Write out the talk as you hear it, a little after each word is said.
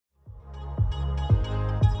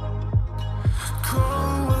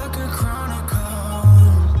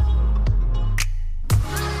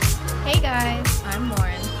guys, I'm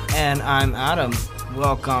Lauren. And I'm Adam.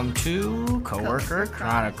 Welcome to Coworker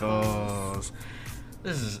Chronicles.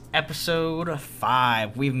 This is episode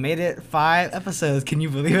 5. We've made it 5 episodes. Can you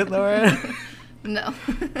believe it, Lauren? No.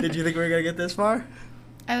 Did you think we were going to get this far?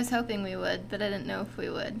 I was hoping we would, but I didn't know if we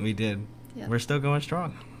would. We did. Yep. We're still going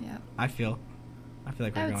strong. Yeah. I feel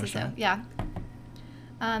like we're going strong. So, yeah.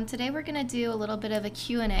 Today we're going to do a little bit of a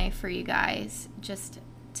Q&A for you guys, just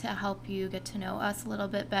to help you get to know us a little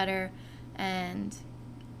bit better and,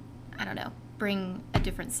 I don't know, bring a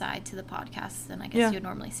different side to the podcast than I guess you'd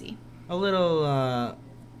normally see. A little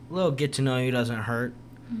get to know you doesn't hurt.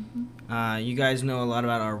 Mm-hmm. You guys know a lot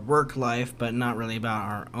about our work life, but not really about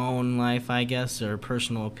our own life, I guess, or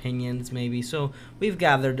personal opinions maybe. So we've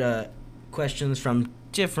gathered questions from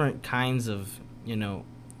different kinds of,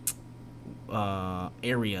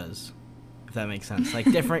 areas, if that makes sense.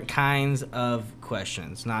 Like different kinds of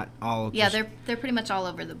questions, not all. Yeah, they're pretty much all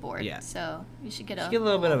over the board. Yeah. So you should get a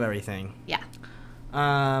little bit of everything. Yeah.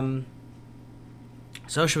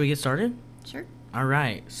 So should we get started? Sure. All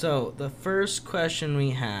right. So the first question we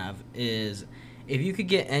have is, if you could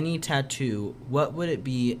get any tattoo, what would it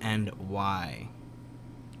be and why?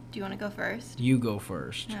 Do you want to go first? You go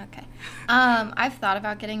first. Okay. I've thought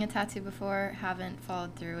about getting a tattoo before, haven't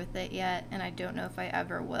followed through with it yet, and I don't know if I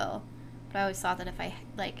ever will. But I always thought that if I,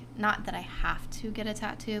 not that I have to get a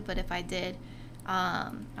tattoo, but if I did,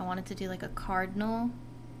 I wanted to do like a cardinal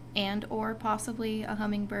and or possibly a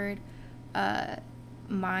hummingbird. For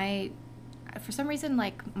some reason,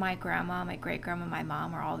 like my grandma, my great-grandma, my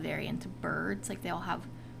mom are all very into birds. Like they all have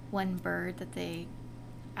one bird that they,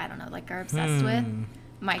 I don't know, like are obsessed with.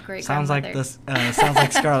 My great-grandmother. Sounds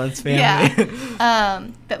like Scarlett's family. Yeah.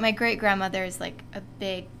 But my great-grandmother is like a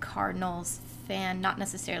big Cardinals fan, not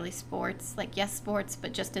necessarily sports, like yes sports,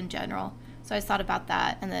 but just in general. So I just thought about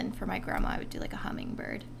that, and then for my grandma, I would do like a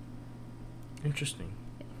hummingbird. Interesting.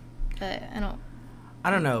 But I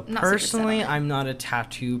don't know. Personally, I'm not a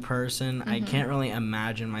tattoo person. Mm-hmm. I can't really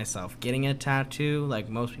imagine myself getting a tattoo. Like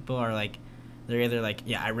most people are like, they're either like,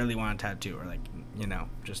 yeah, I really want a tattoo, or like,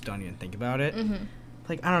 just don't even think about it. Mm-hmm.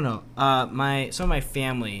 Like, I don't know. Some of my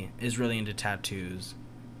family is really into tattoos,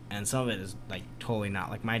 and some of it is like totally not.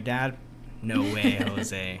 Like my dad, no way,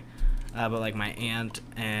 Jose. But like my aunt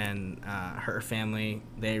and her family,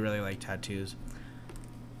 they really like tattoos.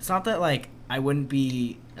 It's not that like I wouldn't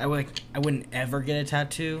ever get a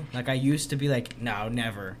tattoo. Like I used to be like, no,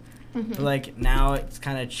 never. Mm-hmm. But like now it's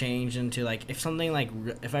kind of changed into like if something like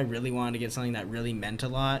if I really wanted to get something that really meant a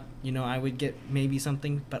lot, I would get maybe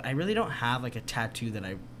something. But I really don't have like a tattoo that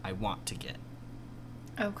I want to get.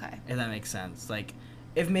 Okay. If that makes sense. Like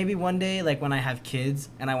if maybe one day like when I have kids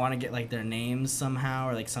and I want to get like their names somehow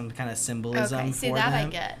or like some kind of symbolism okay. for See, that them, I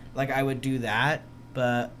get. like I would do that.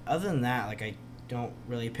 But other than that, like I don't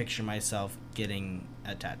really picture myself getting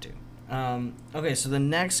a tattoo. Okay, so the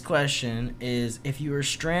next question is, if you were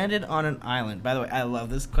stranded on an island. By the way, I love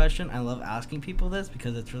this question. I love asking people this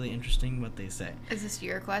because it's really interesting what they say. Is this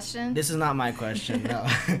your question? This is not my question, no.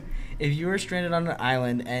 If you were stranded on an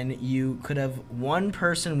island and you could have one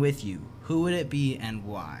person with you, who would it be and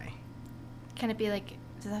why? Can it be like,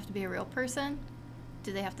 does it have to be a real person?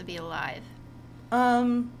 Do they have to be alive?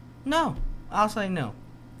 No. I'll say no.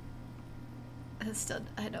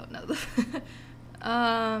 I don't know.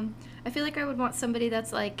 I feel like I would want somebody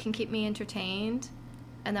that's like can keep me entertained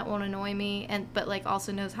and that won't annoy me but like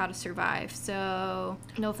also knows how to survive. So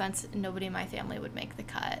no offense, nobody in my family would make the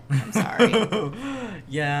cut. I'm sorry.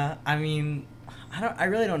 Yeah, I mean, I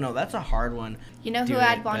really don't know. That's a hard one. You know who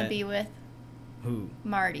I'd want to be with? Who?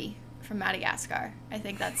 Marty from Madagascar. I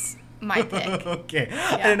think that's my pick. Okay. Yeah.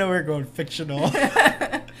 I didn't know we were going fictional.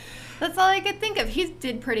 That's all I could think of. He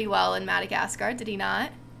did pretty well in Madagascar, did he not?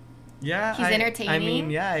 Yeah. He's entertaining. I mean,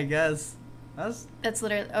 yeah, I guess. That's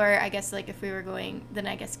literally, or I guess like if we were going, then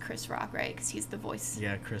I guess Chris Rock, right? Because he's the voice.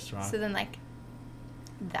 Yeah, Chris Rock. So then like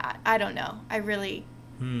that. I don't know. I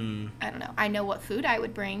don't know. I know what food I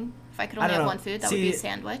would bring. If I could only have one food, that would be a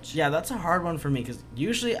sandwich. Yeah, that's a hard one for me because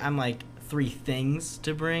usually I'm like 3 things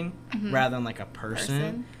to bring rather than like a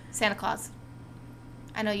person. Santa Claus.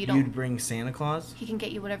 I know you don't. You'd bring Santa Claus? He can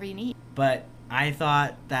get you whatever you need. But I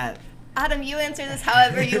thought that... Adam, you answer this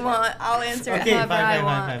however you want. I'll answer it however I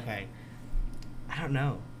want. Fine. I don't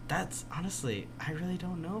know. That's... Honestly, I really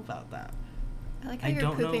don't know about that. I like how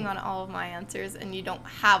you're pooping on all of my answers and you don't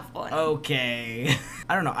have one. Okay.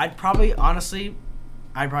 I don't know. I'd probably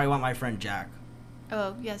want my friend Jack.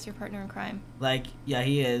 Oh, yes, your partner in crime. Like, yeah,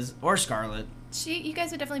 he is. Or Scarlett. You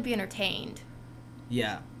guys would definitely be entertained.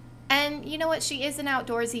 Yeah. And you know what? She is an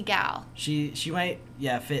outdoorsy gal. She might,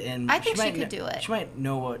 fit in. I think she could do it. She might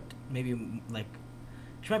know what, maybe, like,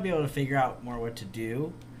 she might be able to figure out more what to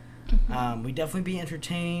do. We'd definitely be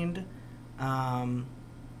entertained, and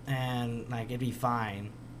like it'd be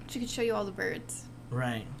fine. She could show you all the birds.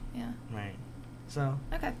 Right. Yeah. Right. So.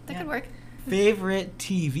 Okay, that yeah. could work. Favorite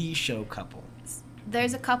TV show couple?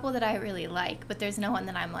 There's a couple that I really like, but there's no one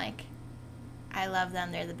that I'm like, I love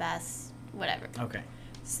them, they're the best, whatever. Okay.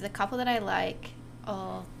 So the couple that I like,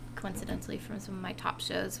 all coincidentally from some of my top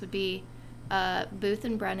shows, would be Booth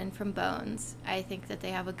and Brennan from Bones. I think that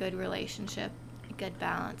they have a good relationship, a good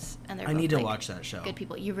balance, and they're I both, need to like, watch that show. good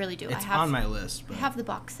people. You really do. It's on my list. But... I have the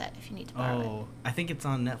box set if you need to borrow it. I think it's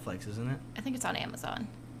on Netflix, isn't it? I think it's on Amazon.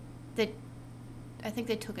 I think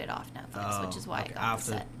they took it off Netflix, which is why I got the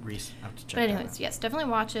set. I have to check. But anyways, yes,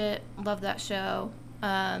 definitely watch it. Love that show.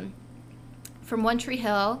 From One Tree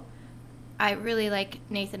Hill, I really like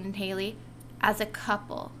Nathan and Haley. As a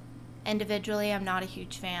couple, individually, I'm not a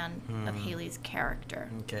huge fan of Haley's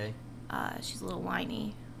character. Okay. She's a little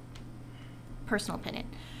whiny. Personal opinion.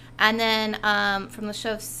 And then from the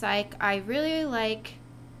show Psych, I really like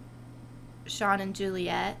Sean and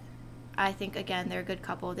Juliet. I think, again, they're a good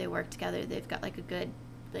couple. They work together. They've got, like, a good,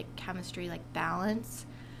 like, chemistry, like, balance.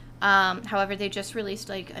 However, they just released,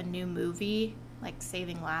 like, a new movie, like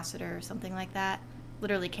Saving Lassiter or something like that.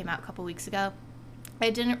 Literally came out a couple weeks ago. I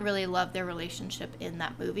didn't really love their relationship in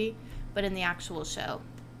that movie, but in the actual show,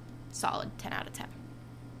 solid 10 out of 10.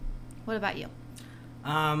 What about you?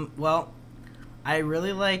 Well, I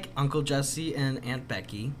really like Uncle Jesse and Aunt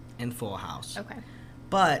Becky in Full House. Okay.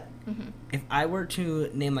 But if I were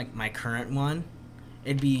to name like my current one,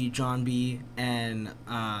 it'd be John B. and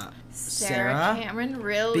Sarah Cameron,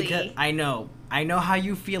 really? Because I know how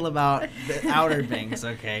you feel about the Outer Banks.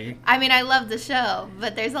 Okay. I mean, I love the show,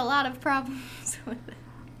 but there's a lot of problems with it.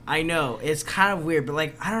 I know it's kind of weird, but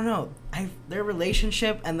like I don't know, their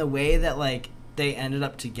relationship and the way that like they ended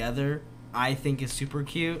up together, I think is super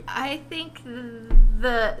cute. I think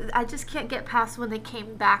I just can't get past when they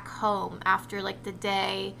came back home after like the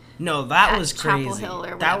day. No, that was crazy. Chapel Hill or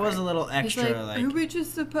whatever. That was a little extra. He's like, are we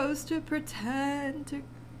just supposed to pretend to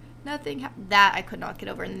nothing? That I could not get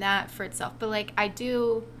over, and that for itself. But like I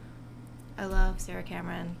love Sarah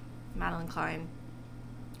Cameron, Madeline Klein,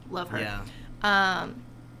 love her. Yeah.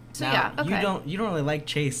 So now, yeah. Okay. You don't really like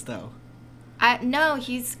Chase though. No,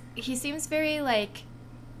 he seems very like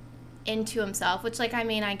into himself, which like I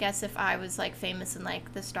mean I guess if I was like famous and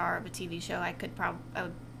like the star of a TV show I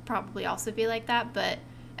would probably also be like that, but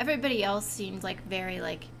everybody else seemed like very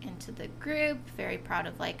like into the group, very proud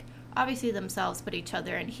of like obviously themselves but each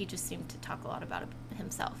other, and he just seemed to talk a lot about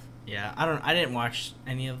himself. Yeah, I didn't watch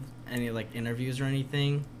any like interviews or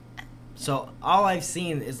anything, so all I've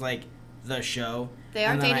seen is like the show. They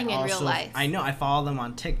are dating in real life. I know, I follow them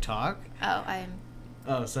on TikTok. I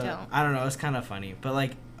don't know, it's kind of funny, but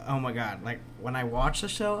like, oh my god, like when I watched the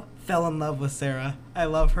show, fell in love with Sarah. I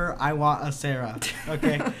love her. I want a Sarah.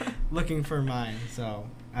 Okay. Looking for mine. So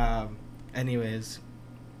anyways,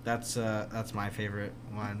 that's my favorite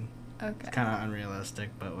one. Okay. It's kind of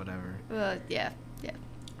unrealistic, but whatever. Well, yeah.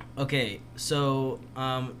 Okay, so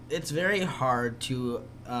it's very hard to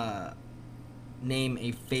name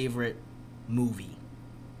a favorite movie,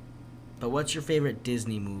 but what's your favorite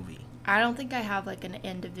Disney movie? I don't think I have like an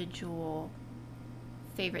individual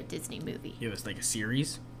favorite Disney movie. It was like a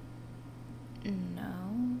series?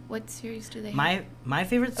 No. What series do they have? My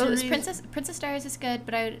favorite series? Oh, it was Princess Diaries is good,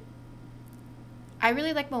 but I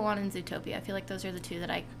really like Moana and Zootopia. I feel like those are the two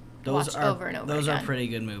that I watch over and over those again. Are pretty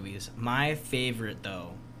good movies. My favorite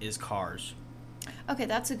though is Cars. Okay,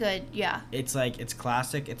 that's a good, yeah. It's like, it's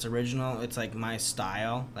classic, it's original, it's like my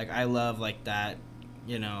style. Like I love like that,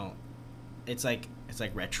 you know, it's like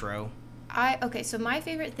retro. Okay, so my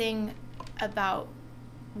favorite thing about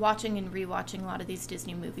watching and rewatching a lot of these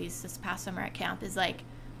Disney movies this past summer at camp is like,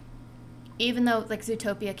 even though like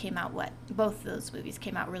Zootopia came out both of those movies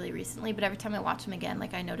came out really recently, but every time I watch them again,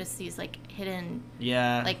 like I notice these like hidden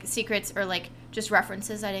like secrets or like just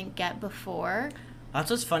references I didn't get before. That's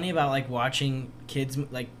what's funny about like watching kids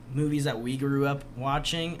like movies that we grew up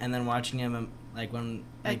watching and then watching them like when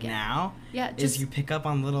like again. Now is you pick up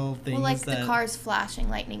on little things. Well, like the cars flashing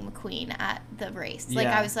Lightning McQueen at the race. Like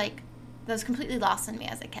I was like, that was completely lost on me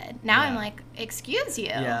as a kid. Now I'm like, excuse you.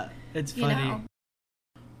 Yeah, it's funny. You know?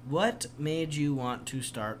 What made you want to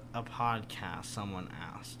start a podcast? Someone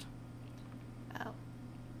asked. Oh.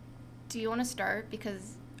 Do you want to start?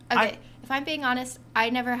 Because okay, if I'm being honest, I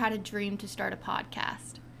never had a dream to start a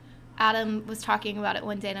podcast. Adam was talking about it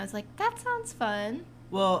one day, and I was like, that sounds fun.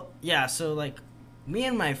 Well, yeah, so, like, me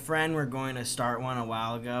and my friend were going to start one a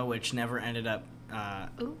while ago, which never ended up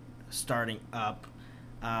starting up.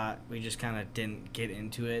 We just kind of didn't get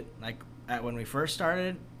into it. Like, when we first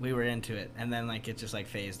started, we were into it, and then like it just like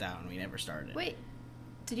phased out, and we never started. Wait,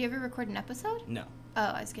 did you ever record an episode? No. Oh,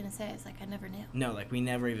 I was gonna say, I was like, I never knew. No, like we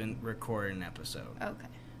never even recorded an episode. Okay.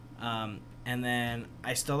 And then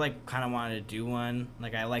I still like kind of wanted to do one.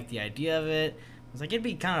 Like I liked the idea of it. I was like, it'd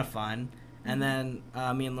be kind of fun. And then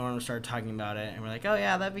me and Lauren started talking about it, and we're like, oh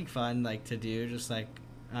yeah, that'd be fun, like to do, just like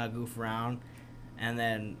goof around. And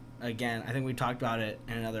then again, I think we talked about it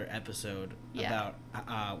in another episode about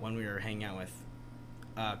when we were hanging out with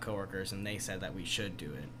coworkers, and they said that we should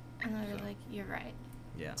do it. And I was like, you're right.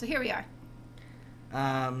 Yeah. So here we are.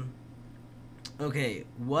 Okay,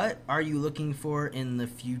 what are you looking for in the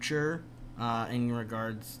future in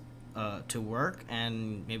regards to work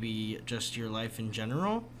and maybe just your life in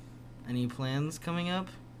general? Any plans coming up?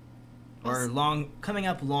 Or coming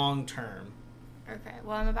up long term? Okay,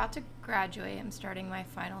 well, I'm about to graduate. I'm starting my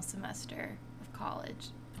final semester of college.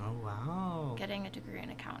 Oh, wow. Getting a degree in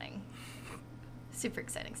accounting. Super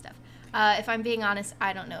exciting stuff. If I'm being honest,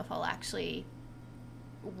 I don't know if I'll actually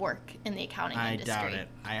work in the accounting industry. I doubt it.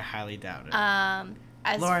 I highly doubt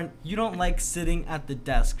it. Lauren, you don't like sitting at the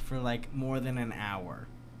desk for like more than an hour.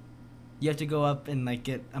 You have to go up and like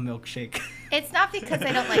get a milkshake. It's not because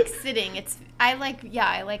I don't like sitting. I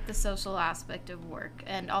like the social aspect of work,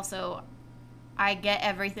 and also I get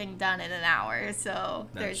everything done in an hour. So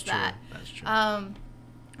there's that. That's true.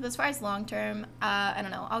 But as far as long term, I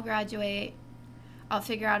don't know. I'll graduate. I'll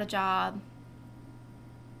figure out a job.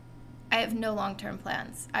 I have no long-term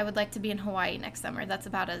plans. I would like to be in Hawaii next summer. That's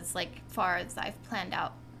about as like far as I've planned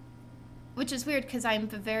out. Which is weird because I'm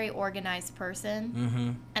a very organized person.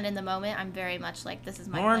 Mm-hmm. And in the moment, I'm very much like, this is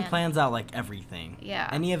my Lauren plan. plans out like everything. Yeah.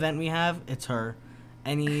 Any event we have, it's her.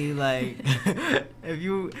 Any like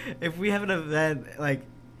if we have an event like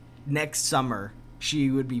next summer, she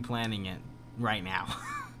would be planning it right now.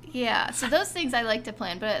 Yeah. So those things I like to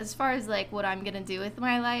plan, but as far as like what I'm gonna do with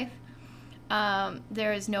my life,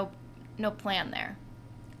 there is no plan there.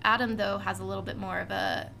 Adam, though, has a little bit more of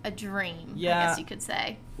a dream, I guess you could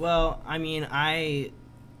say. Well, I mean, I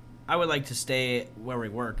would like to stay where we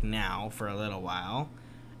work now for a little while.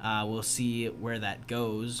 We'll see where that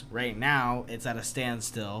goes. Right now, it's at a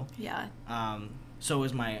standstill. Yeah. So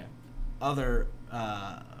is my other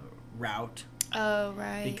route. Oh,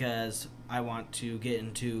 right. Because I want to get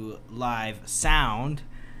into live sound,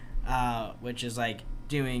 which is like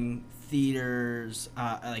doing theaters,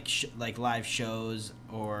 like live shows,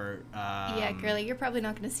 or yeah, girly, you're probably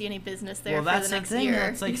not going to see any business there well, for that's the next the thing year.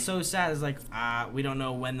 that's like so sad is like we don't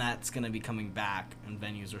know when that's going to be coming back and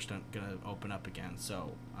venues are going to open up again.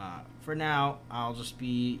 So for now, I'll just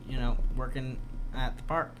be working at the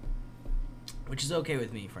park, which is okay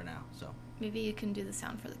with me for now. So maybe you can do the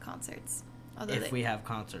sound for the concerts. If we have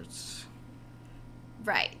concerts.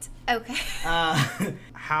 Right. Okay.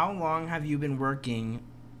 How long have you been working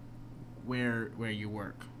where you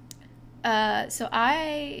work? So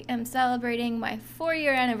I am celebrating my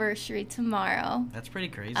 4-year anniversary tomorrow. That's pretty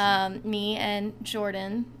crazy. Me and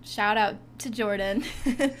Jordan. Shout out to Jordan.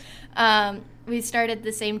 We started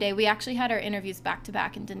the same day. We actually had our interviews back to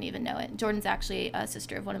back and didn't even know it. Jordan's actually a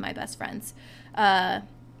sister of one of my best friends.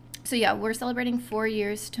 So yeah, we're celebrating 4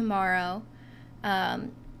 years tomorrow.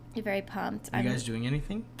 You're very pumped. Are you guys doing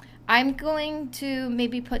anything? I'm going to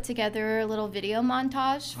maybe put together a little video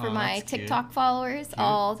montage for my TikTok cute. Followers, cute.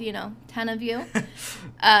 All, 10 of you.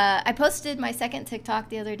 I posted my second TikTok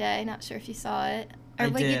the other day. Not sure if you saw it. Or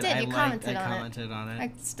wait, you did. You commented on it.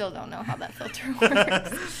 I still don't know how that filter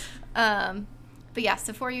works. But yeah,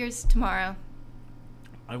 so 4 years tomorrow.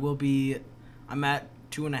 I'm at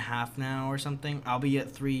 2.5 now or something. I'll be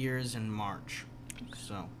at 3 years in March.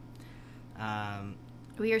 So.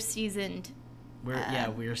 We are seasoned.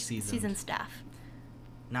 We're seasoned. Seasoned staff.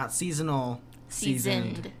 Not seasonal.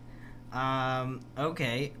 Seasoned.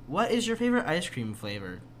 Okay. What is your favorite ice cream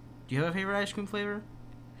flavor? Do you have a favorite ice cream flavor?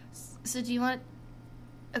 So do you want...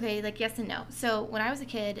 Okay, like yes and no. So when I was a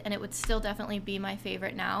kid, and it would still definitely be my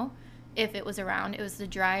favorite now, if it was around, it was the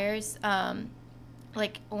Dryers,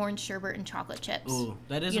 like orange sherbet and chocolate chips. Ooh,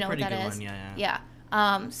 that is a pretty good one. Yeah.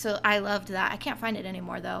 So I loved that. I can't find it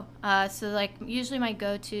anymore though. So like usually my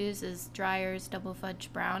go-tos is Dryers double fudge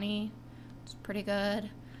brownie. It's pretty good.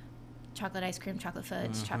 Chocolate ice cream, chocolate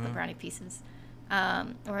fudge, chocolate brownie pieces.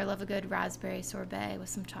 Or I love a good raspberry sorbet with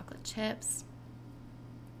some chocolate chips.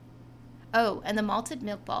 Oh, and the malted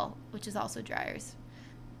milk ball, which is also Dryers,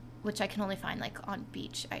 which I can only find like on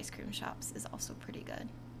beach ice cream shops, is also pretty good.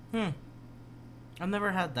 I've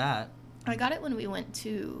never had that. I got it when we went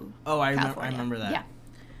to I remember that. Yeah.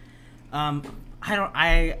 I'm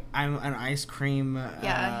an ice cream.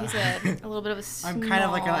 Yeah, he's a little bit of a. I'm kind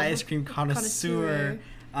of like an ice cream connoisseur.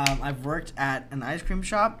 I've worked at an ice cream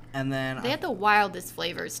shop, and then They had the wildest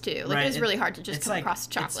flavors too. Like Right, it was really hard to just it's come like, across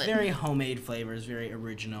chocolate. It's very homemade flavors, very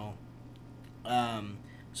original.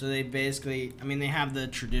 So they basically, I mean, they have the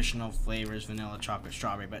traditional flavors, vanilla, chocolate,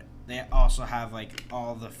 strawberry, but they also have like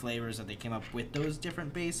all the flavors that they came up with those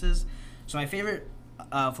different bases. So my favorite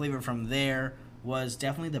flavor from there was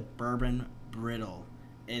definitely the bourbon brittle.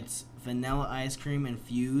 It's vanilla ice cream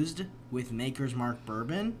infused with Maker's Mark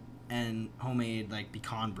bourbon and homemade like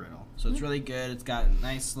pecan brittle. So it's really good. It's got a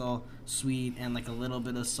nice little sweet and like a little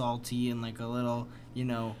bit of salty and like a little,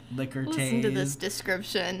 liquor taste. Listen to this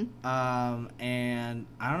description. And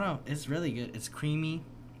I don't know. It's really good. It's creamy.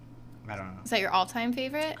 I don't know. Is that your all-time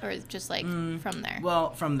favorite, or is it just like from there?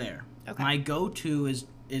 Well, from there. Okay. My go-to is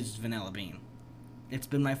vanilla bean. It's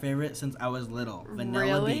been my favorite since I was little. Vanilla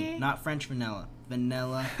Really? bean, not French vanilla.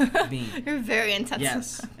 Vanilla bean. You're very intense.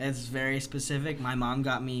 Yes, it's very specific. My mom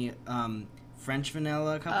got me French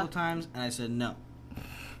vanilla a couple of times, and I said no.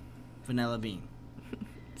 Vanilla bean.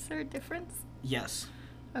 Is there a difference? Yes.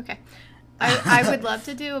 Okay. I would love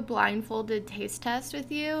to do a blindfolded taste test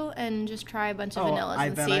with you and just try a bunch of vanillas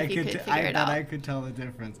and see if you could figure it out. I could tell the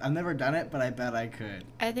difference. I've never done it, but I bet I could.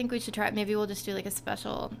 I think we should try it. Maybe we'll just do like a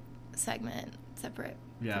special segment separate.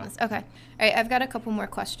 Yeah. From this. Okay. All right. I've got a couple more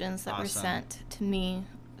questions that were Awesome. sent to me,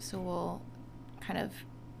 so we'll kind of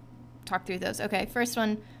talk through those. Okay. First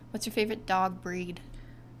one. What's your favorite dog breed?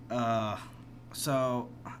 So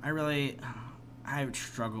I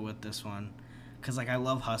struggle with this one. Because, I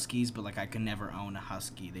love huskies, but, I could never own a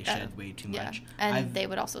husky. They shed way too much. And they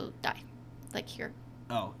would also die. Like here.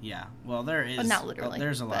 Oh, yeah. Well, there is. Well, not literally,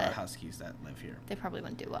 there's a lot of but huskies that live here. They probably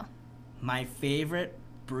wouldn't do well. My favorite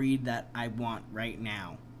breed that I want right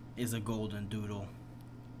now is a golden doodle.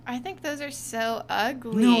 I think those are so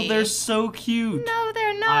ugly. No, they're so cute. No,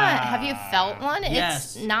 they're not. Have you felt one?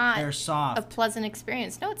 Yes, It's not they're soft. a pleasant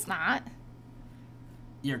experience. No, it's not.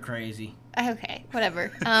 You're crazy. Okay,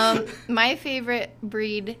 whatever. My favorite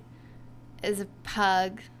breed is a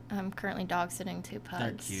pug. I'm currently dog sitting 2 pugs.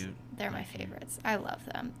 They're cute. They're my favorites. I love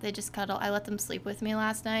them. They just cuddle. I let them sleep with me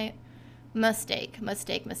last night. Mistake.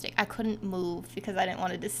 I couldn't move because I didn't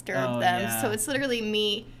want to disturb them. Yeah. So it's literally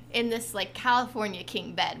me in this California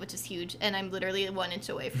king bed, which is huge, and I'm literally 1 inch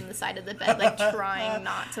away from the side of the bed, trying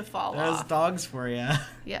not to fall There's off. dogs for you.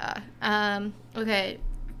 Yeah. Okay.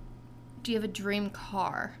 Do you have a dream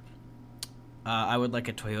car? I would like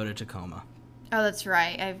a Toyota Tacoma. Oh, that's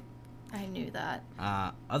right. I knew that.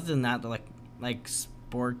 Other than that,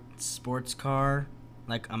 sports car,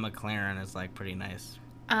 a McLaren is pretty nice.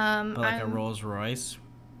 But a Rolls Royce,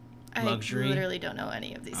 luxury. I literally don't know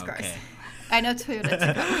any of these cars. Okay. I know Toyota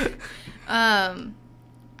Tacoma.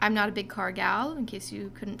 I'm not a big car gal, in case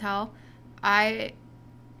you couldn't tell. I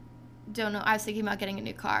don't know. I was thinking about getting a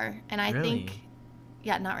new car, and I Really? think,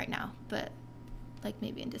 yeah, not right now, but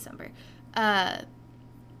maybe in December.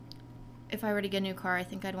 If I were to get a new car, I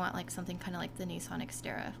think I'd want something kind of like the Nissan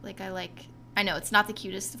Xterra. I know it's not the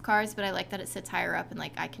cutest of cars, but I like that it sits higher up and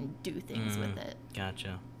I can do things with it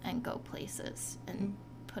Gotcha. and go places and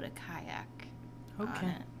put a kayak on Okay.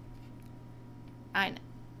 it. I know.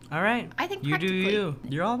 All right. I think you do practically- you.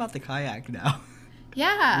 You're all about the kayak now.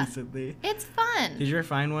 Yeah. Recently. It's fun. Did you ever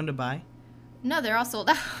find one to buy? No, they're all sold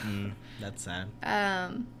out. That's sad.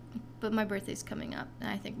 But my birthday's coming up, and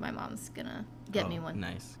I think my mom's gonna get me one.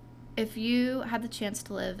 Nice. If you had the chance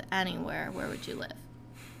to live anywhere, where would you live?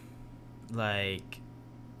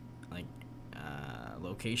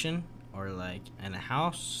 Location, or in a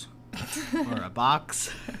house, or a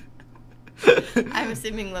box. I'm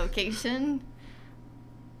assuming location.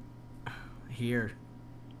 Here.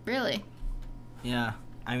 Really? Yeah.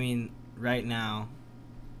 I mean, right now,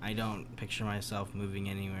 I don't picture myself moving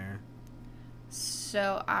anywhere.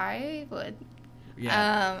 So I would.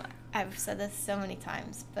 Yeah. I've said this so many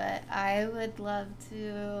times, but I would love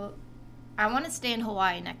to. I want to stay in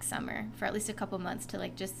Hawaii next summer for at least a couple months to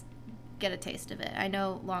just get a taste of it. I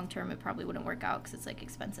know long term it probably wouldn't work out because it's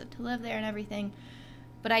expensive to live there and everything,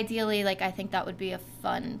 but ideally, I think that would be a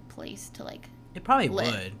fun place to It probably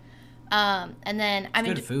live. would. And then I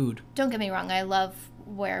mean, Good food. don't get me wrong, I love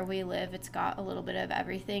where we live. It's got a little bit of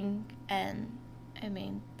everything, and I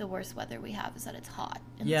mean, the worst weather we have is that it's hot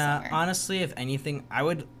in the Yeah, summer. honestly, if anything, I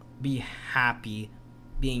would be happy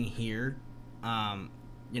being here,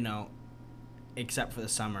 except for the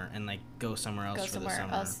summer, and go somewhere else Go for somewhere the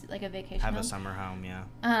summer. else, a vacation Have home. a summer home, yeah.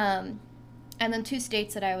 And then 2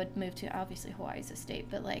 states that I would move to. Obviously, Hawaii's a state,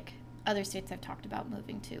 but other states I've talked about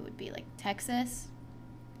moving to would be Texas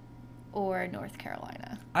or North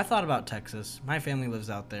Carolina. I thought about Texas. My family lives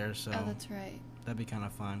out there, so Oh, that's right. that'd be kind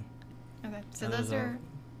of fun. Okay, so Those those are- are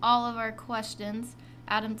all of our questions.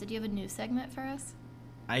 Adam, did you have a news segment for us?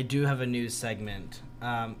 I do have a news segment.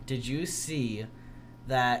 Did you see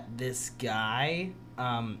that this guy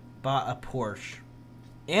bought a Porsche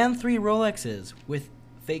and 3 Rolexes with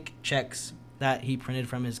fake checks that he printed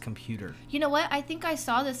from his computer? You know what? I think I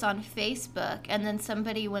saw this on Facebook, and then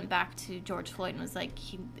somebody went back to George Floyd and was like,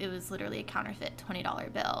 it was literally a counterfeit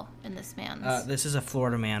 $20 bill in this man's. This is a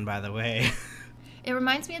Florida man, by the way. It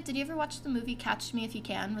reminds me of, did you ever watch the movie Catch Me If You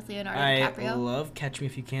Can with Leonardo DiCaprio? I love Catch Me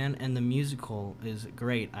If You Can, and the musical is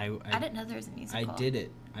great. I didn't know there was a musical. I did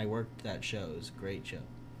it. I worked that show. It was a great show.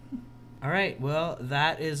 All right, well,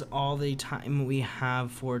 that is all the time we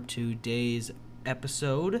have for today's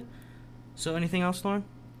episode. So anything else, Lauren?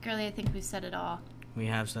 Girlie, I think we've said it all. We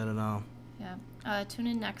have said it all. Yeah. Tune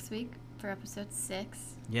in next week for episode 6.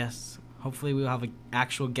 Yes. Hopefully we'll have an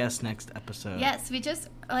actual guest next episode. Yes, we just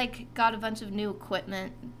got a bunch of new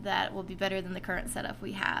equipment that will be better than the current setup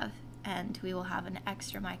we have, and we will have an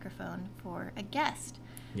extra microphone for a guest.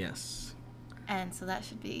 Yes. And so that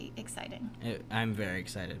should be exciting. I'm very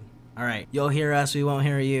excited. All right. You'll hear us. We won't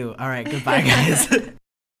hear you. All right. Goodbye, guys.